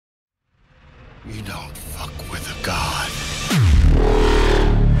You don't fuck with a god.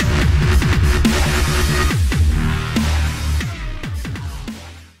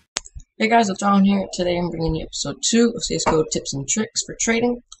 Hey guys, it's Ryland here. Today I'm bringing you episode 2 of CSGO Tips and Tricks for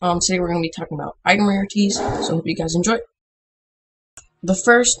Trading. Today we're going to be talking about item rarities, so I hope you guys enjoy. The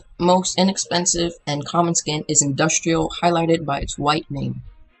first, most inexpensive and common skin is Industrial, highlighted by its white name.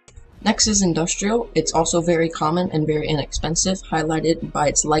 Next is Industrial. It's also very common and very inexpensive, highlighted by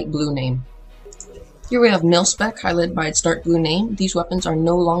its light blue name. Here we have Mil-Spec, highlighted by its dark blue name. These weapons are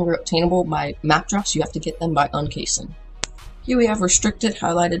no longer obtainable by map drops, you have to get them by uncasing. Here we have Restricted,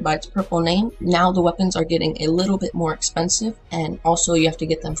 highlighted by its purple name. Now the weapons are getting a little bit more expensive, and also you have to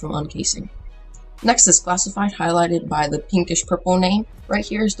get them from uncasing. Next is Classified, highlighted by the pinkish purple name. Right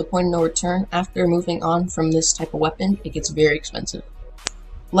here is the point of no return. After moving on from this type of weapon, it gets very expensive.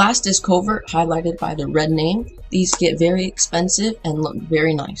 Last is Covert, highlighted by the red name. These get very expensive and look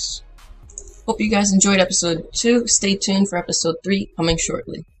very nice. Hope you guys enjoyed episode 2. Stay tuned for episode 3 coming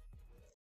shortly.